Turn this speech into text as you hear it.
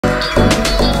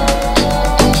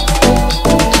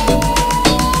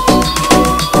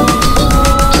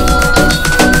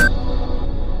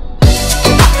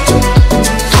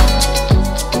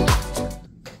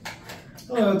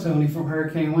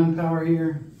Hurricane Wind Power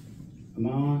here. I'm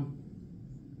on.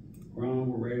 We're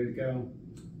on. We're ready to go.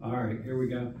 All right, here we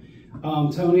go.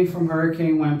 Tony from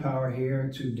Hurricane Wind Power here.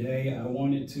 Today I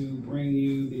wanted to bring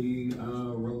you the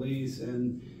release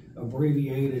and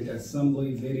abbreviated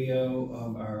assembly video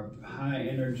of our high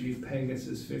energy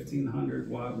Pegasus 1500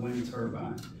 watt wind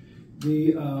turbine.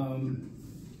 The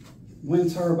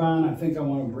wind turbine, I think I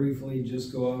want to briefly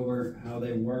just go over how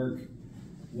they work,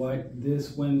 what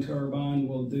this wind turbine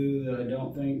will do that I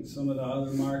don't think some of the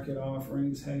other market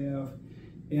offerings have,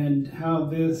 and how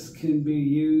this can be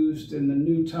used in the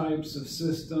new types of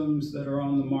systems that are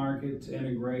on the market to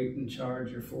integrate and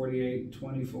charge your 48,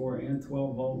 24, and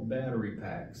 12 volt battery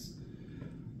packs.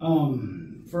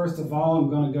 First of all, I'm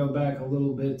going to go back a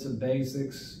little bit to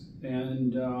basics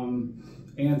and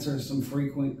answer some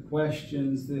frequent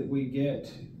questions that we get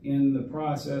in the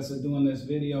process of doing this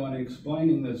video and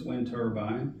explaining this wind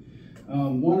turbine.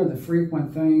 One of the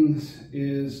frequent things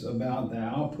is about the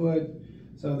output.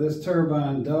 So this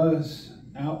turbine does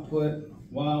output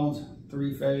wild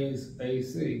three-phase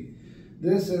AC.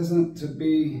 This isn't to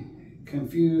be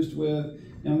confused with,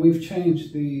 and we've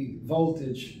changed the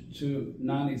voltage to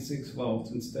 96 volts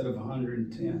instead of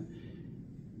 110.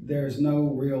 There's no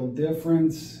real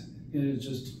difference. It is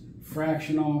just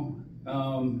fractional.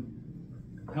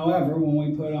 However, when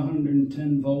we put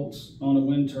 110 volts on a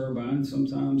wind turbine,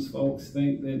 sometimes folks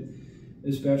think that,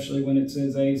 especially when it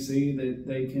says AC, that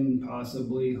they can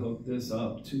possibly hook this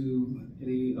up to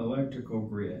the electrical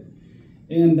grid.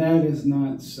 And that is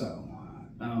not so.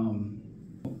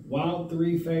 Wild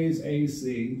three-phase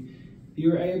AC,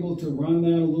 you're able to run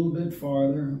that a little bit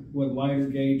farther with lighter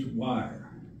gauge wire.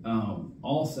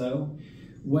 Also,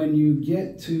 when you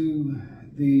get to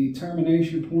the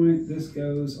termination point, this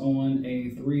goes on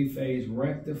a three-phase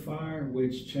rectifier,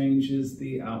 which changes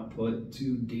the output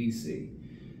to DC.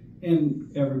 And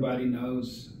everybody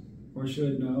knows, or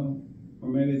should know, or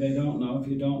maybe they don't know. If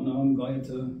you don't know, I'm glad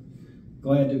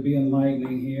to be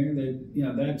enlightening here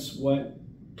that, that's what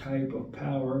type of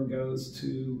power goes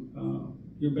to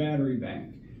your battery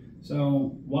bank.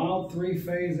 So wild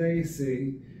three-phase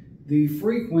AC, the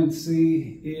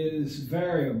frequency is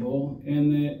variable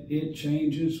in that it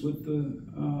changes with the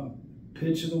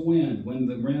pitch of the wind. When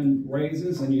the wind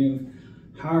raises and you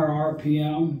have higher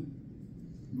RPM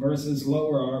versus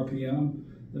lower RPM,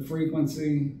 the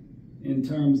frequency in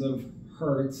terms of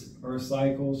hertz or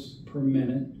cycles per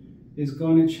minute is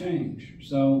going to change.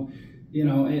 So,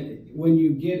 when you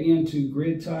get into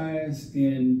grid ties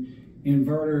and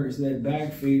inverters that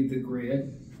backfeed the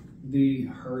grid, the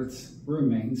hertz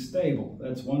remains stable.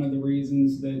 That's one of the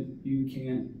reasons that you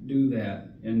can't do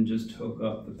that and just hook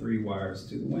up the 3 wires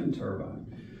to the wind turbine.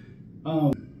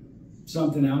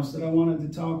 Something else that I wanted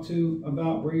to talk to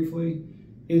about briefly,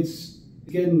 it's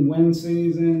getting wind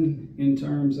season in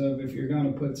terms of if you're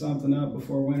going to put something up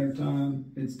before winter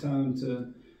time, it's time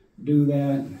to do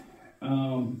that.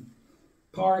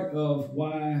 Part of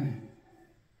why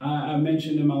I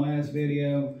mentioned in my last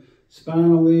video,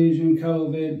 spinal lesion,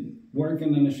 COVID,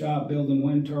 working in the shop building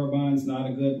wind turbines, not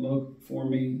a good look for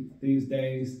me these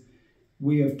days.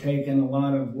 We have taken a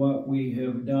lot of what we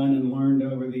have done and learned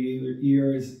over the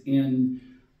years and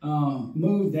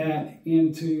moved that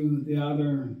into the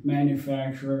other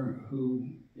manufacturer who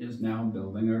is now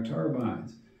building our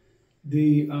turbines.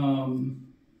 The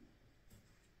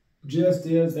gist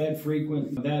is that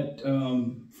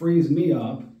frees me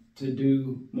up to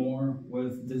do more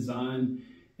with design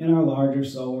in our larger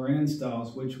solar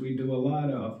installs, which we do a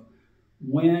lot of.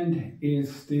 Wind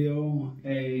is still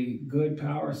a good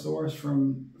power source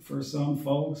for some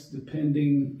folks,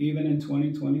 depending, even in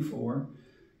 2024,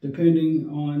 depending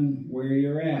on where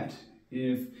you're at.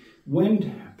 If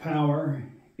wind power,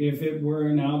 if it were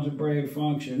an algebraic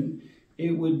function,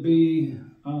 it would be,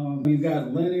 we've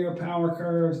got linear power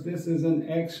curves. This is an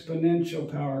exponential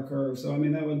power curve. So,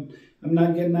 I'm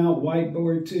not getting out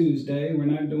Whiteboard Tuesday. We're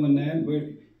not doing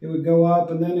that. It would go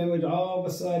up and then it would all of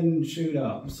a sudden shoot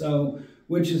up. So,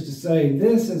 which is to say,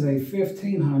 this is a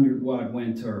 1500 watt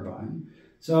wind turbine.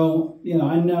 So,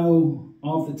 I know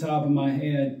off the top of my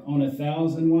head, on a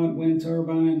 1000 watt wind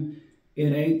turbine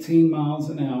at 18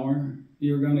 miles an hour,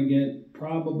 you're going to get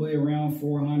probably around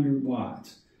 400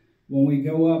 watts. When we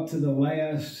go up to the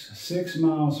last 6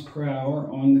 miles per hour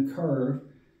on the curve,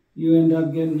 you end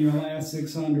up getting your last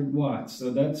 600 watts.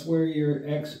 So that's where your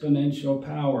exponential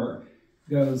power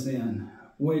goes in,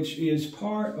 which is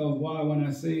part of why when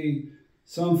I see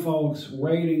some folks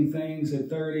rating things at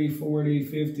 30, 40,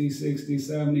 50, 60,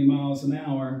 70 miles an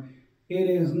hour, it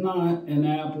is not an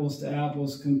apples to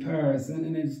apples comparison,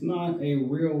 and it's not a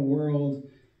real world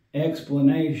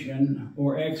explanation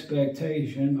or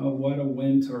expectation of what a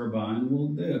wind turbine will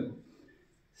do.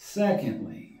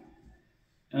 Secondly,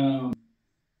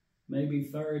 maybe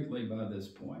thirdly by this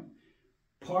point,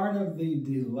 part of the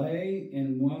delay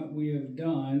in what we have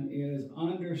done is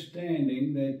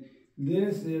understanding that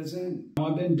this isn't,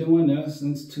 I've been doing this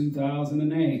since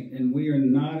 2008, and we are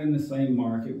not in the same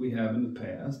market we have in the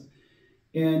past.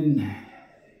 And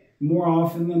more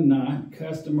often than not,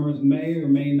 customers may or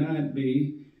may not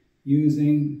be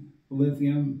using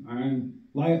lithium iron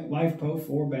LiFePO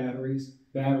 4 batteries,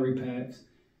 battery packs,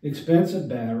 expensive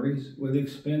batteries with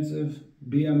expensive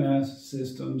BMS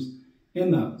systems in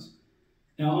those.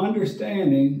 Now,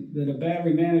 understanding that a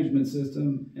battery management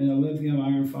system in a lithium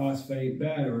iron phosphate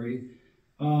battery,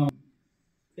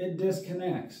 it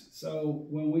disconnects. So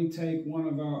when we take one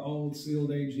of our old sealed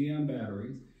AGM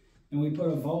batteries and we put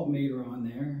a voltmeter on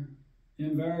there,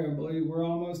 invariably, we're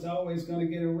almost always going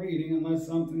to get a reading unless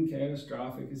something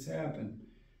catastrophic has happened.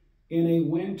 In a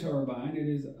wind turbine,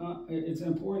 it's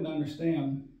important to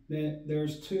understand that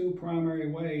there's two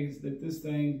primary ways that this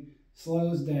thing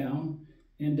slows down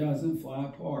and doesn't fly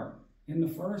apart. In the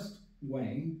first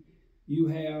way, you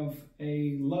have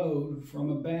a load from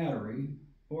a battery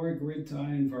or a grid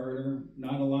tie inverter.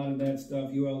 Not a lot of that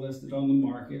stuff UL listed on the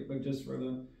market, but just for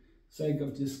the sake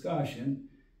of discussion,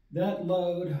 that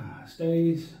load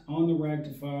stays on the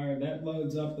rectifier, that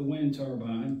loads up the wind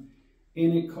turbine,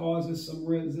 and it causes some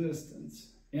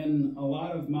resistance. In a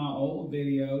lot of my old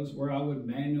videos where I would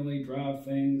manually drive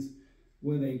things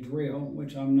with a drill,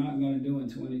 which I'm not going to do in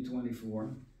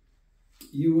 2024,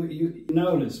 you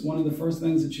notice, one of the first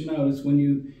things that you notice when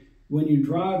you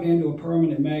drive into a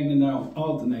permanent magnet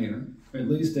alternator, or at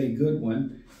least a good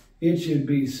one, it should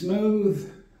be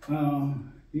smooth.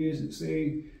 You should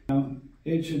see,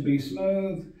 it should be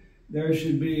smooth. There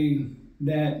should be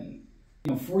that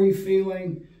free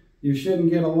feeling. You shouldn't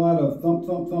get a lot of thump,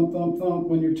 thump, thump, thump, thump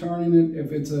when you're turning it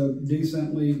if it's a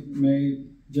decently made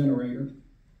generator.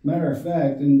 Matter of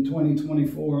fact, in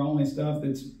 2024, only stuff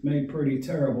that's made pretty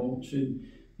terrible should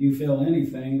you feel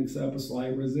anything except a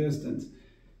slight resistance.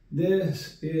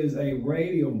 This is a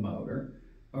radial motor.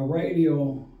 A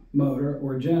radial motor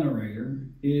or generator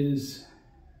is,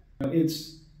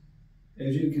 as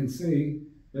you can see,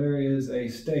 there is a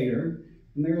stator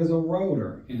and there is a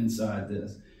rotor inside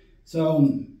this.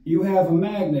 So you have a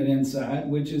magnet inside,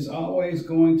 which is always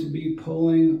going to be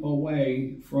pulling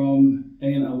away from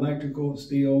an electrical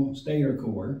steel stator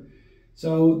core.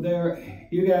 So there,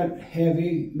 you got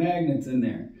heavy magnets in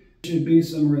there. There should be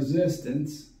some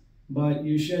resistance, but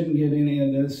you shouldn't get any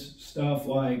of this stuff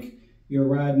like you're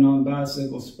riding on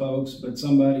bicycle spokes, but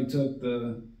somebody took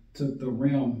the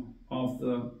rim off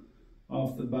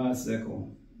the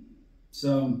bicycle.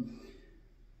 So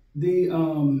the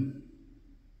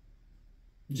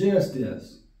gist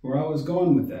is, where I was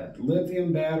going with that,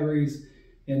 lithium batteries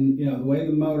and the way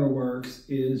the motor works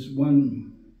is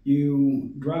when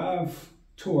you drive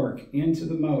torque into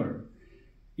the motor,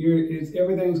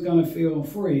 everything's going to feel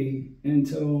free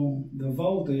until the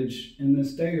voltage in the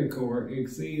stator core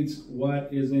exceeds what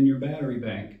is in your battery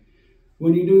bank.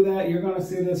 When you do that, you're going to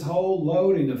see this whole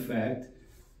loading effect,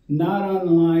 not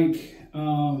unlike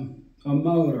a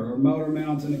motor or motor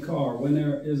mounts in a car. When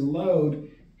there is load,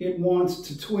 it wants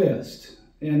to twist.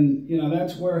 And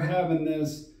that's where having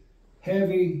this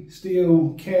heavy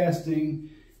steel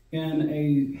casting in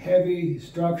a heavy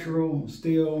structural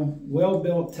steel,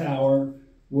 well-built tower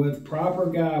with proper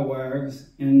guy wires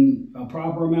and a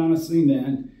proper amount of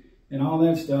cement and all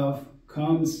that stuff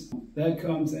comes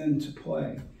into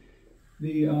play.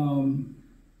 The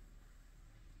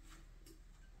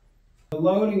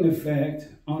loading effect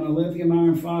on a lithium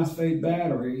iron phosphate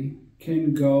battery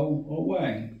can go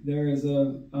away. There is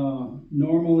a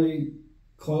normally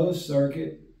closed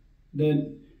circuit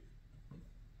that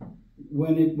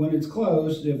when it's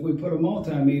closed, if we put a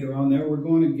multimeter on there, we're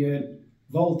going to get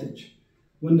voltage.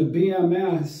 When the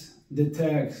BMS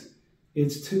detects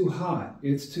it's too hot,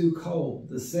 it's too cold,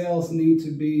 the cells need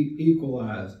to be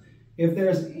equalized. If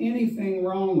there's anything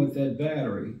wrong with that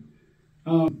battery,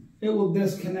 it will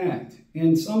disconnect.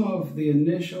 And some of the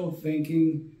initial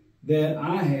thinking that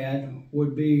I had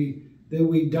would be that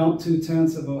we dump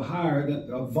 0.2 of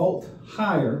a volt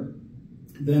higher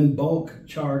than bulk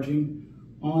charging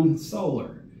on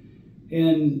solar.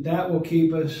 And that will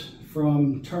keep us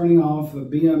from turning off the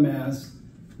BMS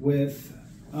with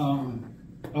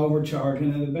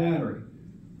overcharging of the battery.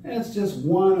 That's just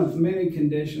one of many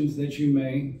conditions that you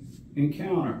may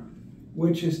encounter,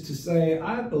 which is to say,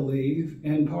 I believe,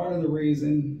 and part of the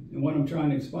reason, and what I'm trying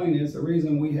to explain is the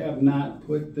reason we have not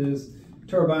put this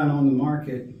turbine on the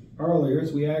market earlier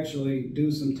is we actually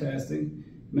do some testing,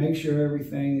 make sure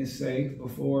everything is safe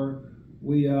before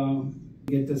we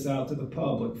get this out to the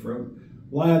public. For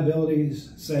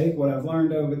liability's sake, what I've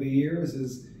learned over the years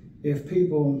is if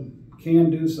people can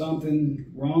do something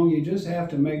wrong, you just have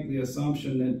to make the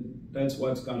assumption that that's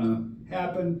what's going to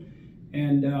happen,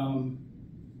 and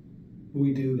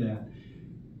we do that.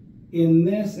 In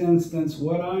this instance,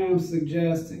 what I am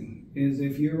suggesting is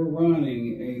if you're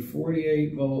running a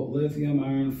 48 volt lithium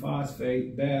iron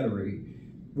phosphate battery,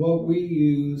 what we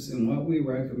use and what we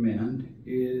recommend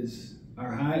is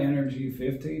our high energy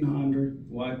 1500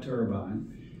 watt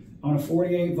turbine. On a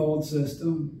 48 volt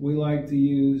system, we like to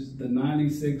use the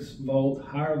 96 volt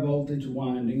higher voltage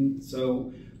winding,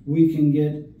 so we can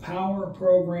get power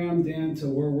programmed into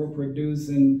where we're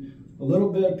producing a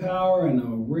little bit of power and a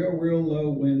real low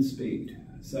wind speed.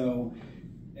 So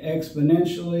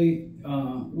exponentially,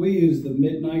 we use the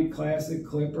Midnight Classic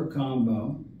Clipper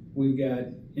combo. We've got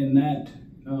in that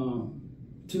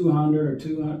 200 or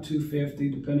 250,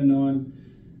 depending on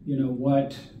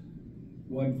what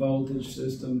voltage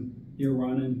system you're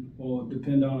running, will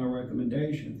depend on our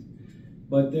recommendations.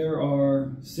 But there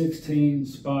are 16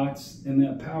 spots in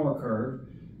that power curve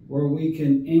where we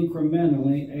can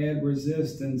incrementally add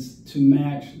resistance to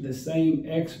match the same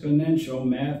exponential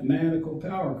mathematical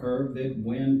power curve that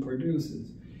wind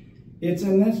produces. It's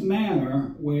in this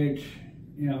manner which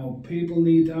people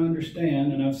need to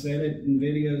understand, and I've said it in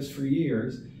videos for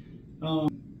years.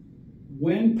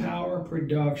 Wind power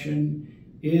production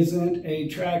isn't a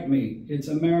track meet, it's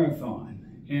a marathon.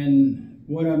 And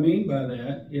what I mean by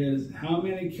that is how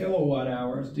many kilowatt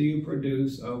hours do you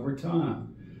produce over time?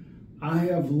 I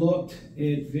have looked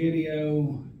at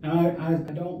video, I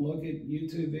don't look at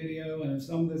YouTube video, and if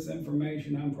some of this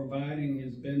information I'm providing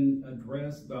has been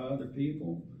addressed by other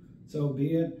people, so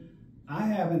be it. I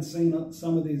haven't seen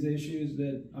some of these issues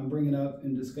that I'm bringing up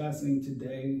and discussing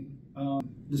today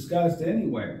discussed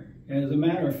anywhere. And as a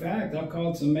matter of fact, I've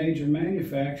called some major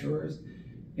manufacturers,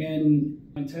 and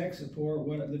on tech support,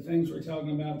 what the things we're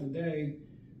talking about today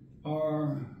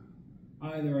are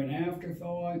either an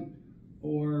afterthought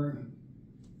or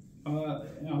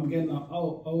I'm getting a,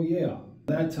 oh yeah,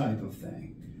 that type of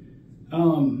thing.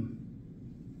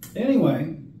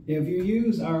 Anyway, if you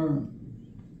use our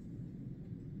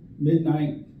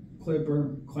Midnight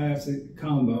Clipper Classic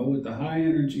combo with the high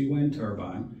energy wind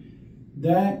turbine,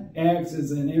 that acts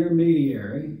as an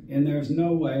intermediary, and there's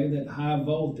no way that high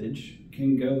voltage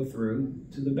can go through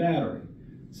to the battery.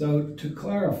 So to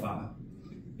clarify,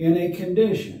 in a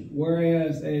condition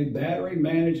whereas a battery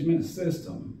management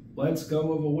system lets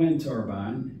go of a wind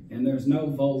turbine and there's no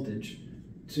voltage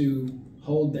to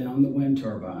hold down the wind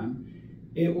turbine,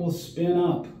 it will spin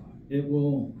up, it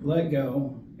will let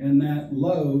go, and that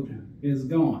load is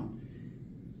gone,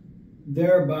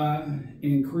 thereby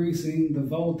increasing the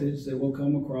voltage that will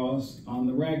come across on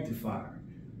the rectifier.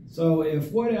 So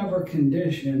if whatever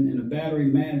condition in a battery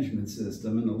management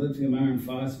system in a lithium iron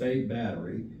phosphate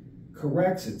battery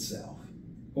corrects itself,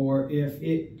 or if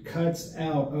it cuts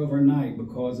out overnight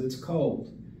because it's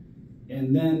cold,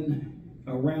 and then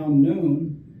around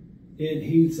noon it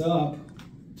heats up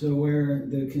to where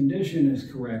the condition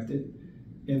is corrected,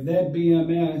 if that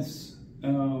BMS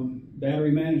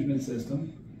battery management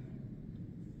system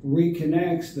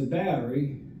reconnects the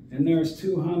battery and there's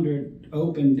 200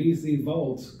 open DC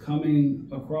volts coming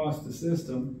across the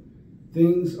system,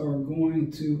 things are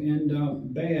going to end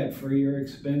up bad for your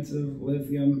expensive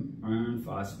lithium iron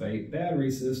phosphate battery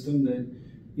system that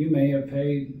you may have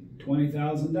paid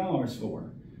 $20,000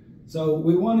 for. So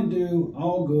we want to do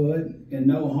all good and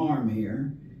no harm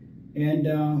here.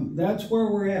 And that's where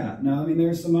we're at. Now, I mean,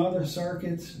 there's some other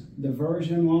circuits,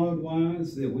 diversion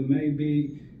load-wise, that we may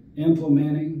be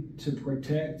implementing to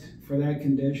protect for that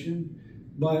condition.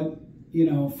 But,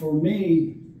 for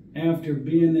me, after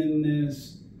being in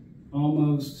this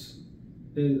almost,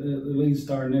 at least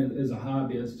starting as a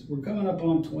hobbyist, we're coming up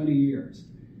on 20 years.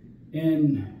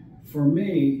 And for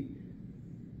me,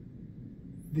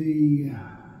 the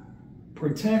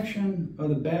protection of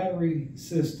the battery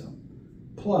system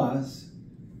plus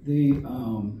the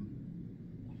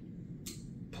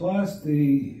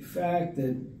fact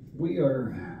that we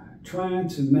are trying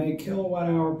to make kilowatt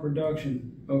hour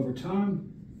production over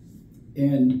time,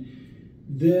 and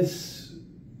this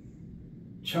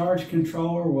charge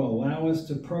controller will allow us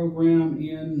to program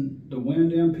in the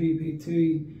wind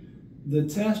MPPT. The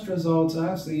test results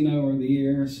I've seen over the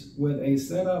years with a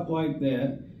setup like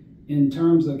that, in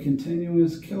terms of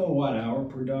continuous kilowatt hour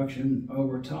production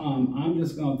over time, I'm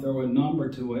just going to throw a number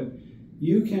to it.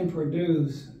 You can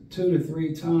produce 2 to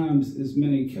 3 times as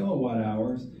many kilowatt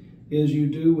hours as you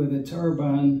do with a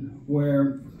turbine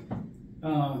where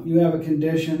you have a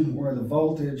condition where the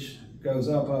voltage goes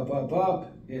up, up, up,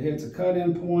 up. It hits a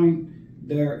cut-in point.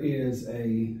 There is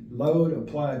a load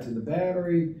applied to the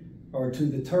battery or to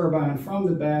the turbine from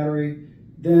the battery.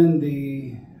 Then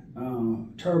the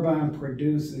turbine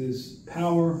produces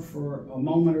power for a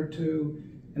moment or two,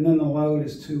 and then the load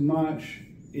is too much.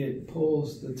 It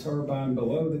pulls the turbine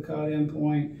below the cut-in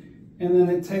point, and then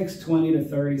it takes 20 to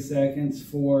 30 seconds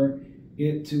for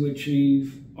it to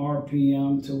achieve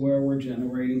RPM to where we're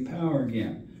generating power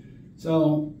again.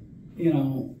 So, you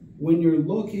know, when you're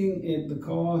looking at the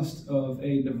cost of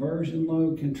a diversion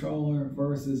load controller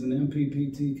versus an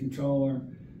MPPT controller,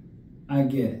 I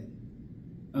get it.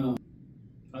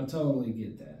 I totally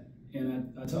get that.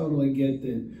 And I totally get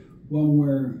that when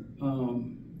we're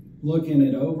looking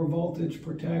at overvoltage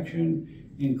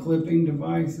protection and clipping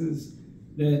devices,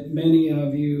 that many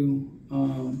of you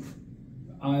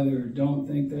either don't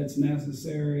think that's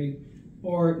necessary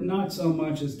or not so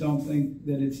much as don't think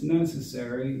that it's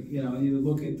necessary. You know, you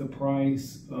look at the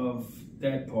price of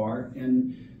that part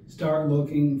and start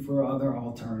looking for other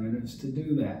alternatives to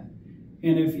do that.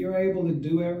 And if you're able to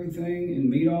do everything and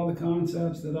meet all the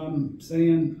concepts that I'm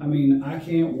saying, I mean, I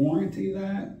can't warranty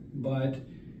that, but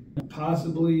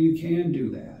possibly you can do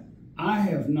that. I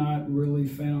have not really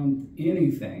found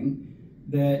anything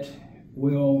that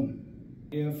will,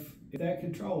 if that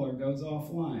controller goes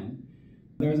offline,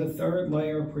 there's a third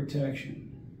layer of protection.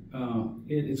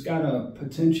 It's got a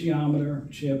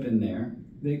potentiometer chip in there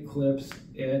that clips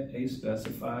at a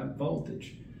specified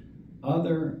voltage.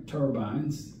 Other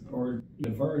turbines or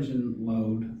diversion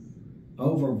load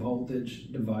over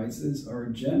voltage devices are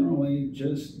generally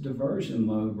just diversion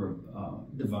load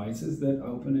devices that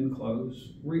open and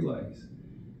close relays.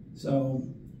 So,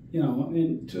 you know,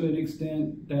 and to an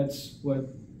extent, that's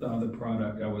what the other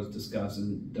product I was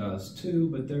discussing does too,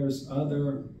 but there's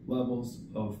other levels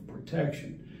of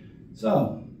protection.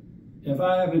 So, if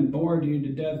I haven't bored you to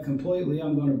death completely,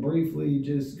 I'm going to briefly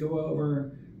just go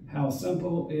over how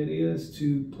simple it is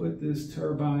to put this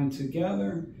turbine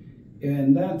together.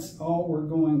 And that's all we're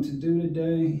going to do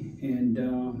today. And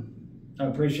I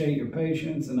appreciate your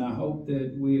patience, and I hope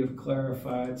that we have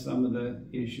clarified some of the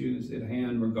issues at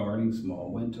hand regarding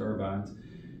small wind turbines.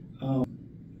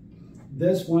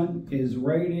 This one is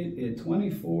rated at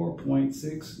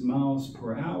 24.6 miles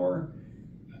per hour.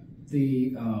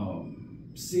 The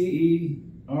CE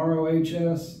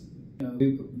ROHS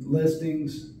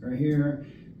listings are here.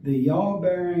 The yaw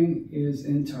bearing is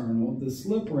internal. The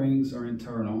slip rings are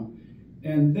internal.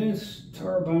 And this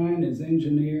turbine is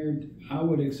engineered, I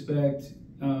would expect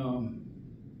 10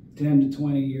 to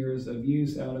 20 years of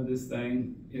use out of this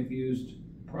thing if used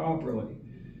properly.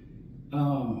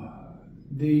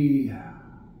 The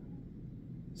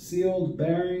sealed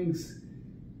bearings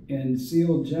and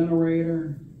sealed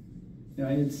generator,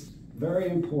 it's very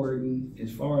important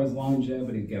as far as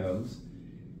longevity goes.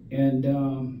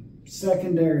 And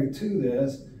secondary to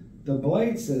this, the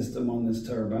blade system on this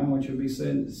turbine, which you'll be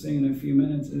seeing in a few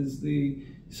minutes, is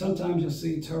sometimes you'll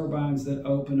see turbines that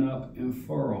open up and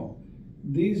furl.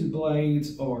 These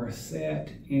blades are set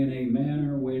in a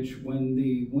manner which, when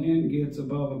the wind gets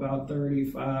above about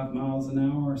 35 miles an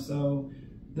hour or so,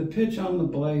 the pitch on the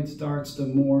blade starts to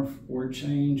morph or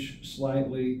change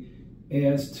slightly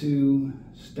as to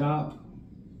stop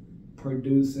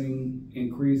producing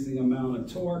increasing amount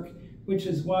of torque, which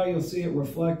is why you'll see it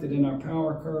reflected in our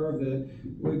power curve that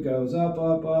it goes up,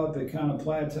 up, up, it kind of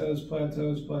plateaus,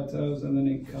 and then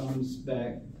it comes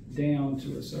back down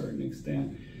to a certain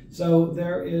extent. So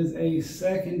there is a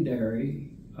secondary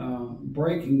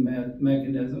braking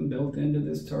mechanism built into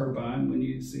this turbine when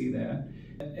you see that.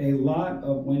 A lot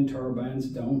of wind turbines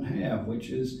don't have, which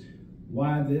is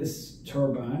why this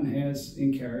turbine has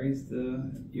and carries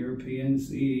the European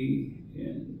CE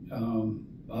and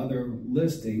other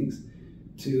listings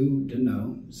to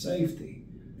denote safety.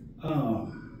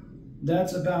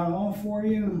 That's about all for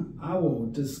you. I will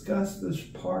discuss this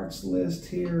parts list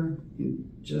here in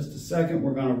just a second.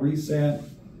 We're going to reset,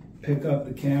 pick up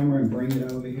the camera and bring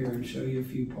it over here and show you a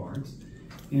few parts.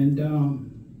 And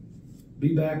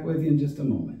be back with you in just a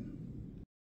moment.